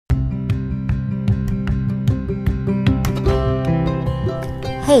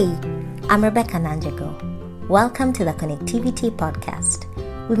Hey, I'm Rebecca Nanjago. Welcome to the Connectivity Podcast.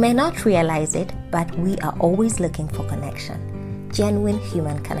 We may not realize it, but we are always looking for connection, genuine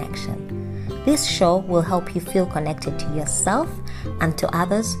human connection. This show will help you feel connected to yourself and to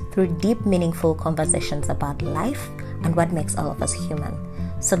others through deep, meaningful conversations about life and what makes all of us human.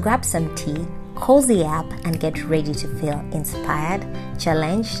 So grab some tea, cozy up, and get ready to feel inspired,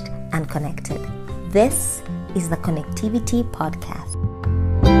 challenged, and connected. This is the Connectivity Podcast.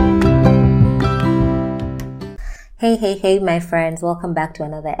 Hey, my friends. Welcome back to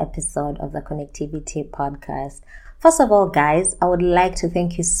another episode of the Connectivity Podcast. First of all, guys, I would like to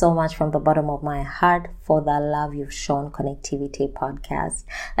thank you so much from the bottom of my heart for the love you've shown Connectivity Podcast.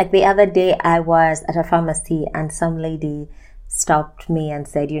 Like the other day, I was at a pharmacy and some lady stopped me and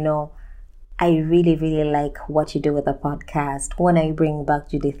said, I really like what you do with the podcast. When are you bringing back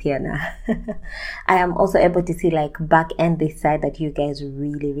Judithiana? I am also able to see back end this side that you guys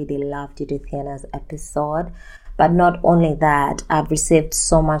really loved Judithiana's episode. But not only that, I've received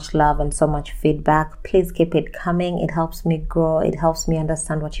so much love and so much feedback. Please keep it coming. It helps me grow. It helps me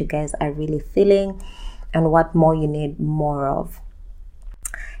understand what you guys are really feeling and what more you need more of.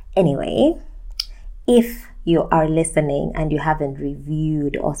 Anyway, if you are listening and you haven't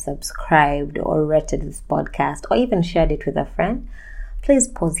reviewed or subscribed or rated this podcast or even shared it with a friend, please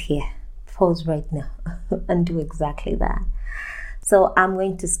pause here. Pause right now and do exactly that. So I'm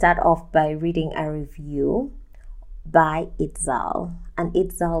going to start off by reading a review by Itzal. And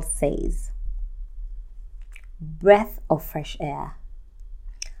Itzal says, breath of fresh air.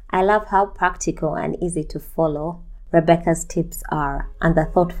 I love how practical and easy to follow Rebecca's tips are and the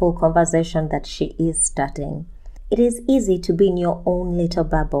thoughtful conversation that she is starting. It is easy to be in your own little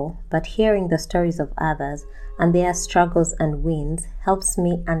bubble, but hearing the stories of others and their struggles and wins helps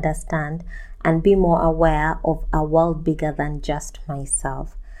me understand and be more aware of a world bigger than just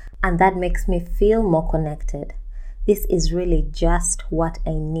myself. And that makes me feel more connected. This is really just what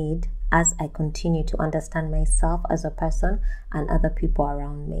I need as I continue to understand myself as a person and other people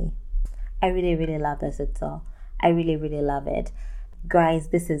around me. I really love this. I really love it. Guys,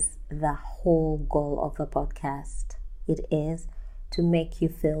 this is the whole goal of the podcast. It is to make you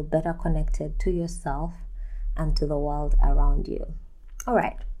feel better connected to yourself and to the world around you. All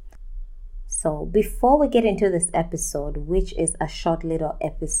right. So before we get into this episode, which is a short little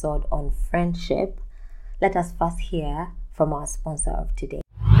episode on friendship, let us first hear from our sponsor of today.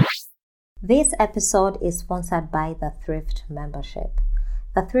 This episode is sponsored by the Thrift Membership.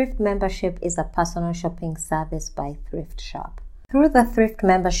 The Thrift Membership is a personal shopping service by Thrift Shop. Through the Thrift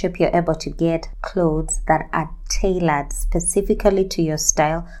Membership, you're able to get clothes that are tailored specifically to your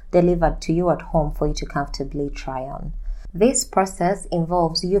style, delivered to you at home for you to comfortably try on. This process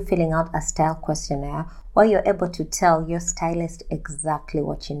involves you filling out a style questionnaire where you're able to tell your stylist exactly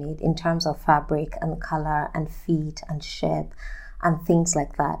what you need in terms of fabric and color and fit and shape and things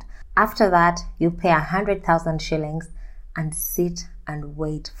like that. After that, you pay 100,000 shillings and sit and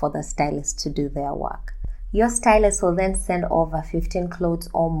wait for the stylist to do their work. Your stylist will then send over 15 clothes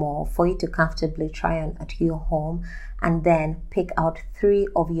or more for you to comfortably try on at your home and then pick out 3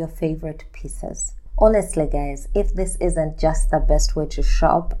 of your favorite pieces. Honestly, guys, if this isn't just the best way to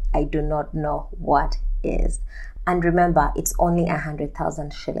shop, I do not know what is. And remember, it's only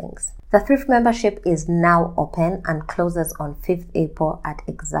 100,000 shillings. The Thrift Membership is now open and closes on 5th April at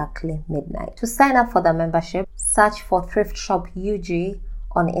exactly midnight. To sign up for the membership, search for Thrift Shop UG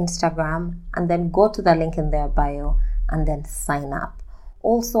on Instagram and then go to the link in their bio and then sign up.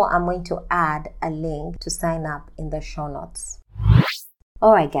 Also, I'm going to add a link to sign up in the show notes.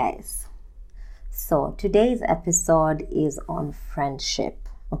 Alright, guys. So today's episode is on friendship,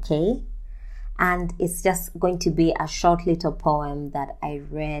 okay? And it's just going to be a short little poem that I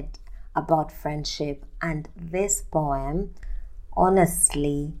read about friendship. And this poem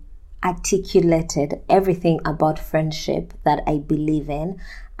honestly articulated everything about friendship that I believe in.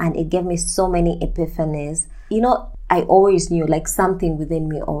 And it gave me so many epiphanies. I always knew, something within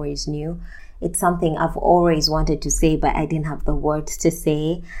me always knew. It's something I've always wanted to say, but I didn't have the words to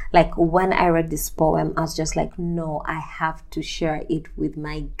say. When I read this poem, I was just no, I have to share it with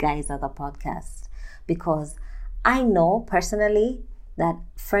my guys at the podcast. Because I know personally that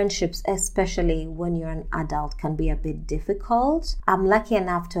friendships, especially when you're an adult, can be a bit difficult. I'm lucky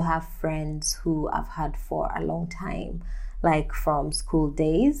enough to have friends who I've had for a long time, from school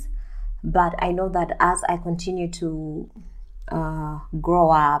days. But I know that as I continue to grow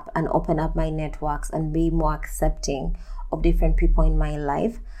up and open up my networks and be more accepting of different people in my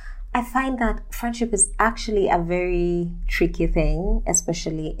life, I find that friendship is actually a very tricky thing,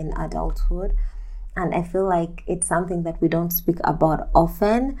 especially in adulthood. And I feel like it's something that we don't speak about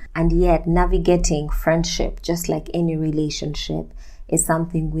often, and yet navigating friendship, just like any relationship, is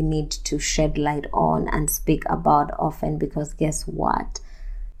something we need to shed light on and speak about often, because guess what?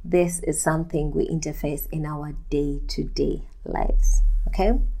 This is something we interface in our day-to-day lives.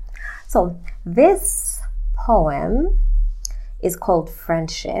 Okay? So this poem is called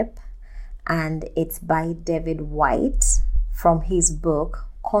Friendship, and it's by David Whyte from his book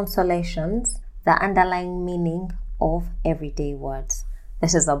Consolations: The Underlying Meaning of Everyday Words.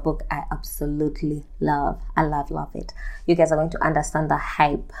 This is a book I absolutely love. I love it. You guys are going to understand the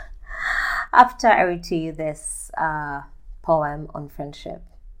hype after I read to you this poem on friendship.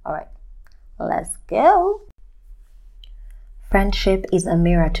 All right, let's go. Friendship is a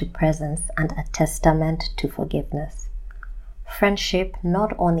mirror to presence and a testament to forgiveness. Friendship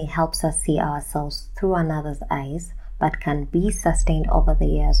not only helps us see ourselves through another's eyes, but can be sustained over the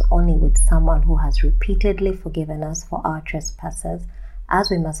years only with someone who has repeatedly forgiven us for our trespasses, as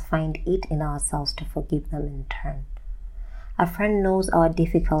we must find it in ourselves to forgive them in turn. A friend knows our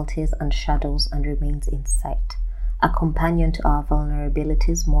difficulties and shadows and remains in sight, a companion to our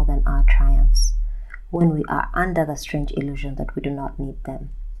vulnerabilities more than our triumphs, when we are under the strange illusion that we do not need them.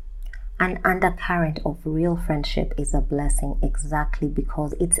 An undercurrent of real friendship is a blessing exactly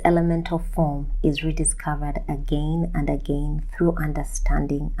because its elemental form is rediscovered again and again through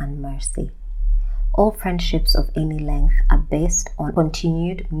understanding and mercy. All friendships of any length are based on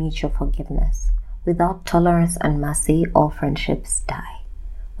continued mutual forgiveness. Without tolerance and mercy, all friendships die.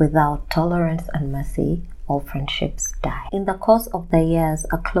 Without tolerance and mercy, all friendships die. In the course of the years,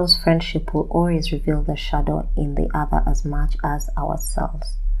 a close friendship will always reveal the shadow in the other as much as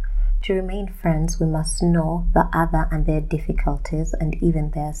ourselves. To remain friends, we must know the other and their difficulties and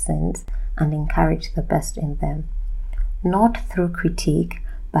even their sins, and encourage the best in them. Not through critique,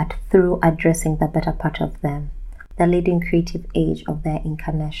 but through addressing the better part of them, the leading creative age of their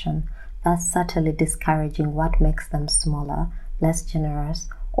incarnation, thus subtly discouraging what makes them smaller, less generous,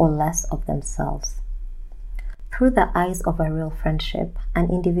 or less of themselves. Through the eyes of a real friendship,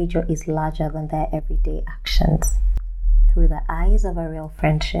 an individual is larger than their everyday actions. Through the eyes of a real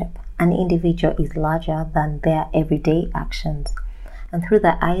friendship, an individual is larger than their everyday actions. And through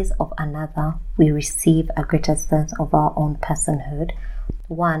the eyes of another, we receive a greater sense of our own personhood,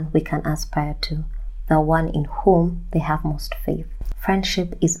 one we can aspire to, the one in whom they have most faith.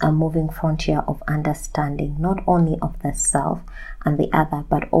 Friendship is a moving frontier of understanding, not only of the self and the other,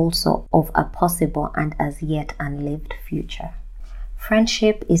 but also of a possible and as yet unlived future.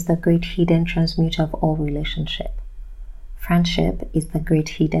 Friendship is the great hidden transmuter of all relationship. Friendship is the great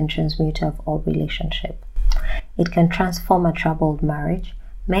hidden transmuter of all relationship. It can transform a troubled marriage,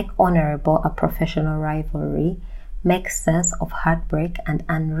 make honorable a professional rivalry, make sense of heartbreak and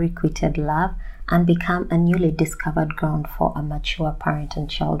unrequited love, and become a newly discovered ground for a mature parent and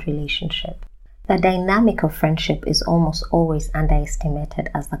child relationship. The dynamic of friendship is almost always underestimated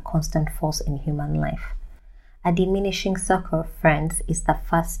as the constant force in human life. A diminishing circle of friends is the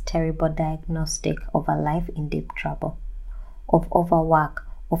first terrible diagnostic of a life in deep trouble, of overwork,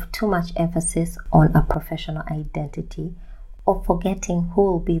 of too much emphasis on a professional identity, of forgetting who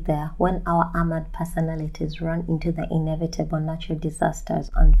will be there when our armored personalities run into the inevitable natural disasters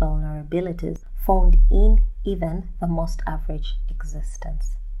and vulnerabilities found in even the most average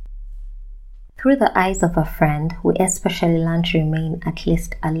existence. Through the eyes of a friend, we especially learn to remain at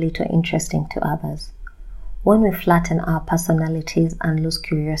least a little interesting to others. When we flatten our personalities and lose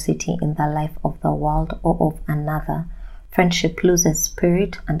curiosity in the life of the world or of another, friendship loses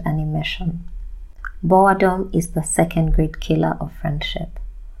spirit and animation. Boredom is the second great killer of friendship.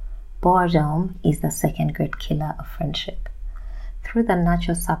 Boredom is the second great killer of friendship. Through the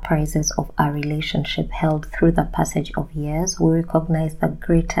natural surprises of our relationship held through the passage of years, we recognize the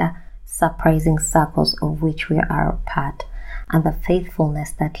greater surprising circles of which we are a part, and the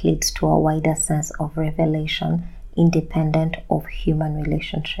faithfulness that leads to a wider sense of revelation independent of human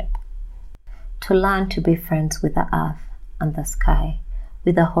relationship. To learn to be friends with the earth and the sky,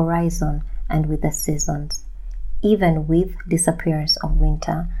 with the horizon and with the seasons, even with disappearance of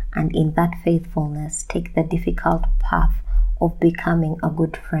winter, and in that faithfulness take the difficult path of becoming a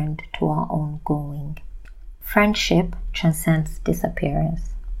good friend to our own going. Friendship transcends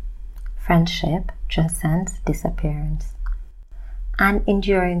disappearance. Friendship transcends disappearance. An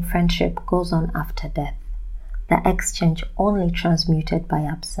enduring friendship goes on after death, the exchange only transmuted by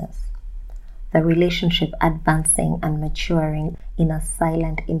absence, the relationship advancing and maturing in a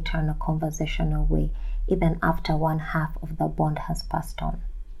silent internal conversational way, even after one half of the bond has passed on.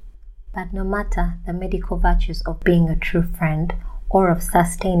 But no matter the medical virtues of being a true friend or of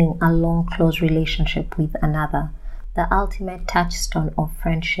sustaining a long, close relationship with another. The ultimate touchstone of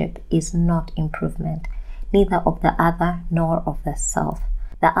friendship is not improvement, neither of the other nor of the self.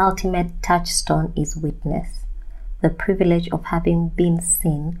 The ultimate touchstone is witness, the privilege of having been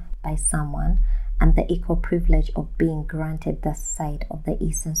seen by someone, and the equal privilege of being granted the sight of the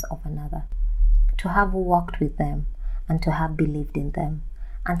essence of another. To have walked with them, and to have believed in them,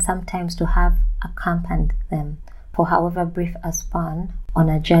 and sometimes to have accompanied them for however brief a span on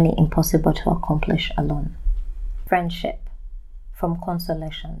a journey impossible to accomplish alone. Friendship, from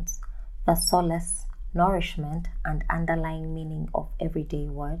Consolations, the solace, nourishment, and underlying meaning of everyday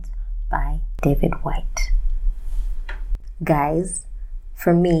words, by David Whyte. Guys,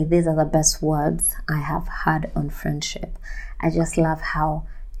 for me, these are the best words I have heard on friendship. I just love how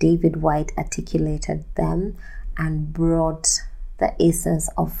David Whyte articulated them and brought the essence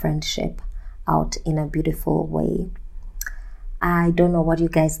of friendship out in a beautiful way. I don't know what you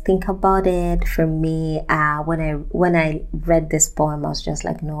guys think about it. For me, when I read this poem, I was just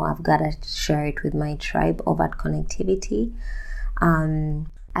like, no, I've got to share it with my tribe over at Connectivity.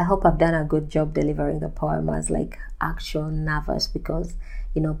 I hope I've done a good job delivering the poem. I was like actual nervous because,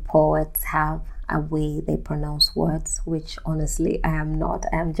 poets have a way they pronounce words, which honestly I am not.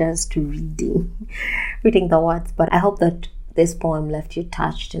 I am just reading the words. But I hope that this poem left you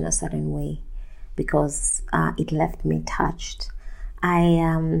touched in a certain way, because it left me touched.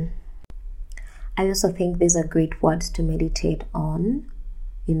 I also think these are great words to meditate on.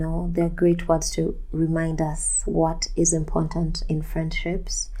 They're great words to remind us what is important in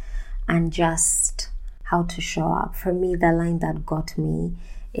friendships and just how to show up. For me, the line that got me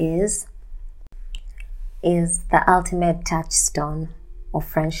is the ultimate touchstone of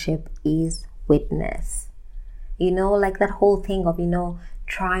friendship is witness. Like that whole thing of,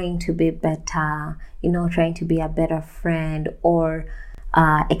 trying to be better, trying to be a better friend, or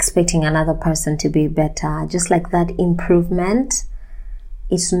expecting another person to be better. Just like that improvement,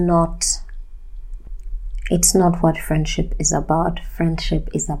 it's not what friendship is about. Friendship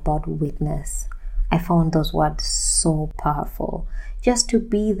is about witness. I found those words so powerful. Just to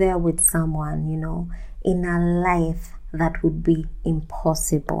be there with someone, in a life that would be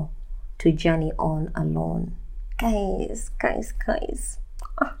impossible to journey on alone. Guys.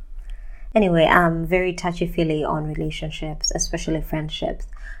 Anyway, I'm very touchy-feely on relationships, especially friendships.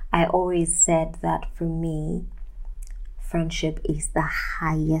 I always said that for me, friendship is the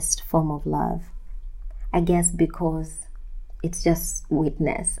highest form of love. I guess because it's just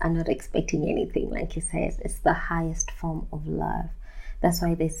witness. I'm not expecting anything, like he says. It's the highest form of love. That's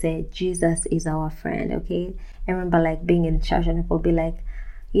why they say Jesus is our friend, okay? I remember being in church and people be like,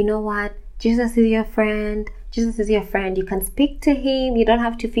 you know what? Jesus is your friend. Jesus is your friend. You can speak to him. You don't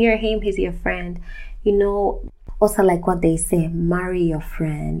have to fear him. He's your friend. Also like what they say, marry your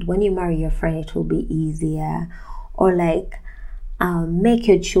friend. When you marry your friend, it will be easier. Or make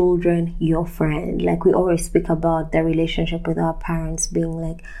your children your friend. We always speak about the relationship with our parents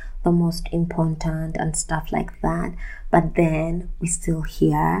being the most important and stuff like that. But then we still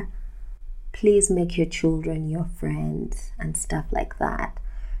hear, please make your children your friends and stuff like that.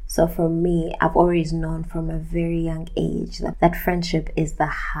 So for me, I've always known from a very young age that friendship is the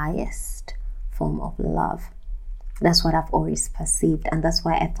highest form of love. That's what I've always perceived, and that's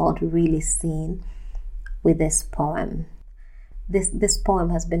why I felt really seen with this poem. This poem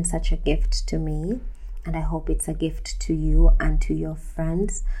has been such a gift to me, and I hope it's a gift to you and to your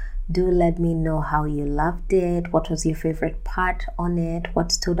friends. Do let me know how you loved it, what was your favorite part on it,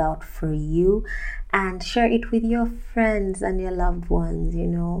 what stood out for you, and share it with your friends and your loved ones,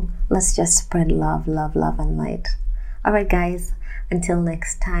 Let's just spread love, and light. All right, guys, until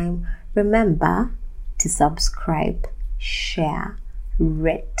next time, remember to subscribe, share,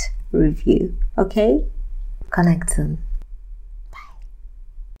 rate, review, okay? Connect soon.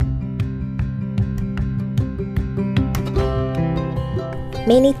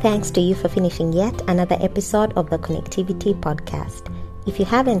 Many thanks to you for finishing yet another episode of the Connectivity Podcast. If you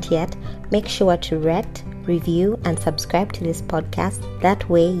haven't yet, make sure to rate, review, and subscribe to this podcast. That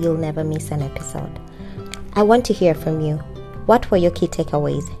way you'll never miss an episode. I want to hear from you. What were your key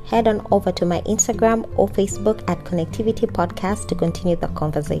takeaways? Head on over to my Instagram or Facebook at Connectivity Podcast to continue the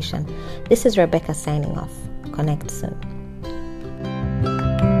conversation. This is Rebecca signing off. Connect soon.